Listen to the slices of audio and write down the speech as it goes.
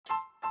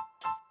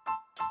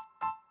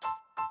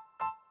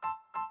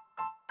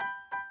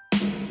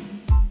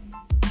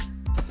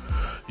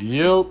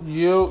Yo,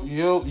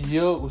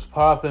 what's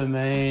poppin',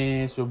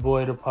 man? It's your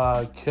boy, the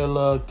Pod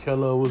Killer.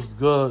 Killer, what's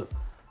good?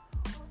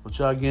 What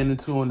y'all getting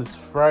into on this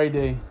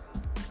Friday?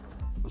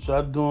 What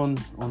y'all doing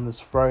on this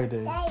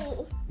Friday?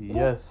 Daddy.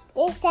 Yes.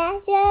 Is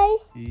that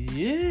yours?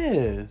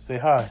 Yeah. Say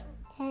hi.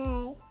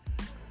 Hi.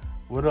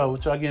 What up?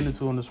 What y'all getting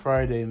into on this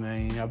Friday,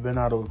 man? I've been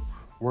out of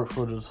work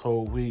for this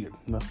whole week.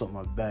 Messed up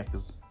my back.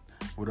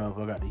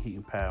 Whatever. I got the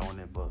heating pad on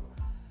it, but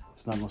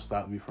it's not gonna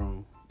stop me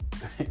from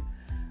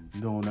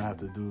doing what I have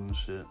to do and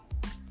shit.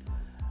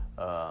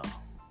 What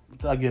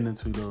y'all getting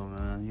into though,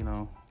 man? You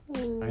know,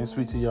 I can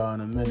speak to y'all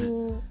in a minute.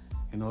 You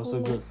know, it's a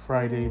good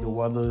Friday. The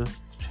weather is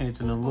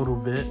changing a little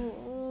bit.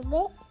 You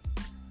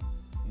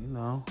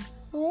know.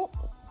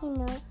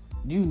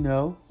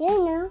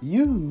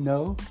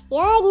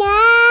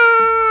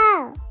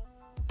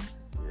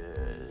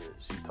 Yeah,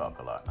 she talk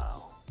a lot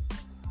now.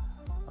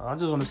 I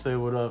just want to say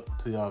what up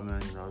to y'all,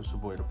 man. You know, it's your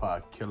boy, the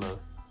Pod Killer.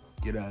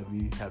 Get at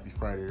me. Happy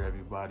Friday to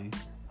everybody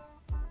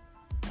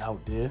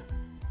out there.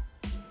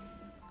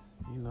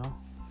 You know.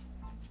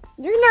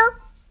 Yeah.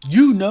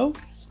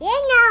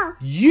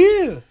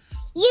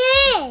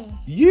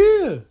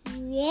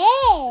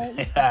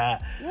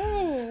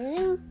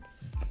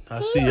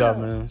 I see y'all,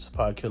 man. It's the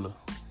Pod Killer.